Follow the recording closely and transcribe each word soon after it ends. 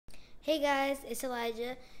Hey guys, it's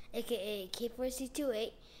Elijah, aka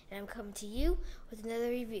K4C28, and I'm coming to you with another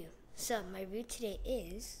review. So, my review today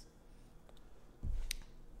is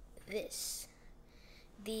this.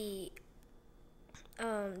 This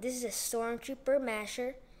is a Stormtrooper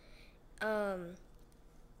masher. And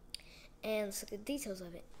let's look at the details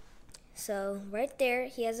of it. So, right there,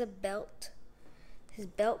 he has a belt, his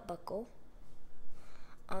belt buckle,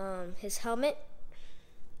 his helmet.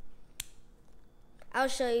 I'll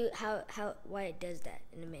show you why it does that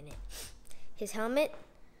in a minute. His helmet.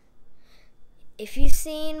 If you've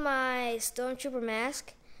seen my Stormtrooper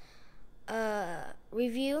mask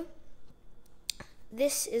review,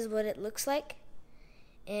 this is what it looks like.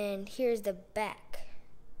 And here's the back.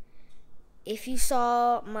 If you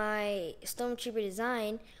saw my Stormtrooper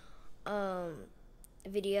design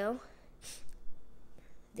video,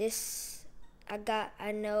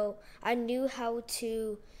 I knew how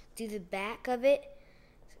to do the back of it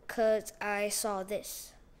because I saw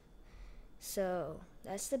this. So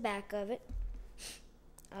that's the back of it.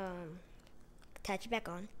 Attach it back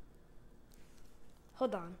on.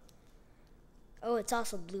 Hold on. Oh, it's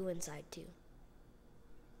also blue inside too.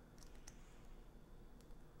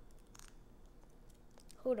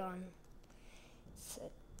 Hold on. It's a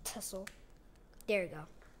tussle. There we go.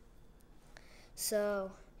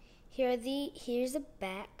 So here's the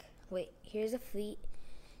back. Wait, here's the feet.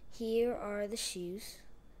 Here are the shoes.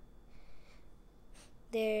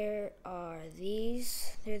 There are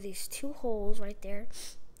these two holes right there,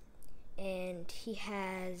 and he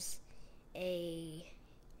has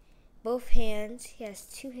both hands. He has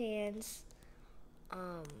two hands,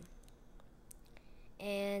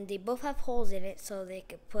 and they both have holes in it, so you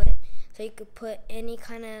could put any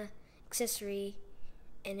kind of accessory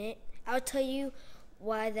in it. I'll tell you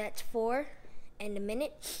why that's for in a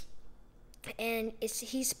minute. And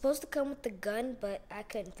he's supposed to come with the gun, but I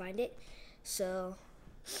couldn't find it. So,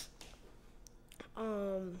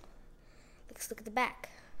 let's look at the back.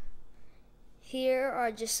 Here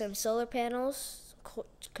are just some solar panels,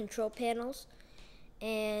 control panels,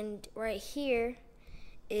 and right here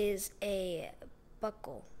is a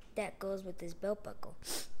buckle that goes with this belt buckle.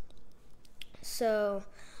 So,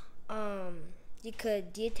 you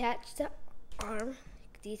could detach the arm,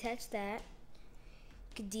 detach that.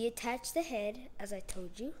 You could detach the head, as I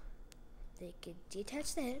told you. They could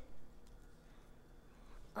detach the head.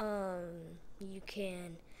 You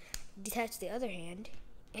can detach the other hand,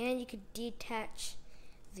 and you could detach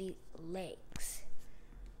the legs.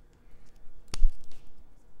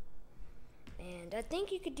 And I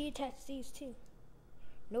think you could detach these too.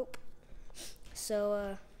 Nope.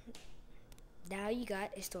 So now you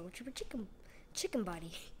got a Stormtrooper chicken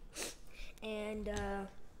body, and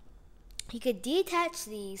you could detach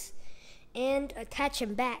these and attach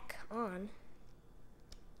them back on,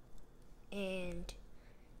 and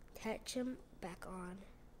attach them back on.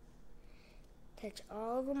 Attach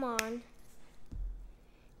all of them on. You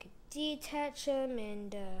could detach them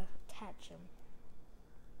and attach them.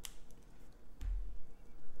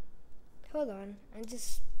 Hold on, I'm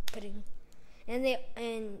just putting. And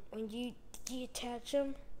when you detach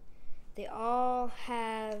them, they all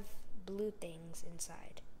have blue things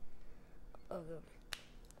inside of them.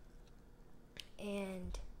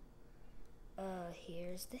 And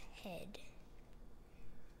here's the head.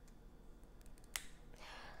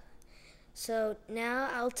 So now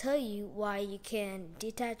I'll tell you why you can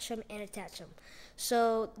detach them and attach them.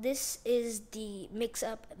 So this is the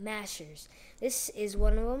mix-up mashers. This is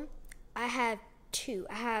one of them. I have two.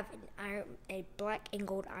 I have a black and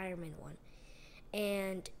gold Iron Man one,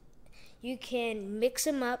 and you can mix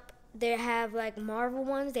them up. They have like Marvel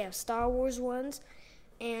ones, they have Star Wars ones,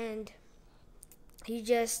 and you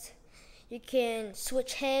can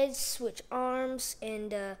switch heads, switch arms,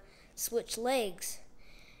 and switch legs.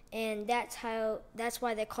 And that's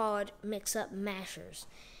why they're called mix-up mashers.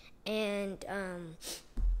 And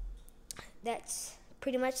that's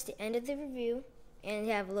pretty much the end of the review. And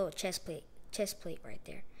they have a little chest plate right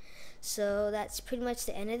there. So that's pretty much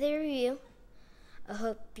the end of the review. I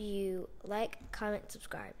hope you like, comment,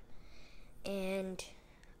 subscribe. And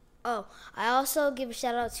I also give a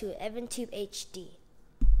shout out to EvanTube HD,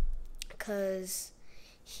 because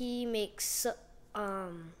he makes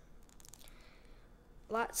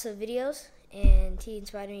lots of videos, and he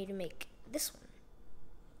inspired me to make this one,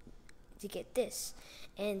 to get this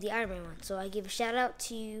and the Iron Man one. So I give a shout out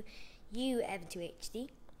to you, EvanTube HD,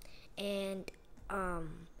 and I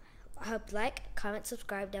hope you like, comment,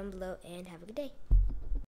 subscribe down below, and have a good day.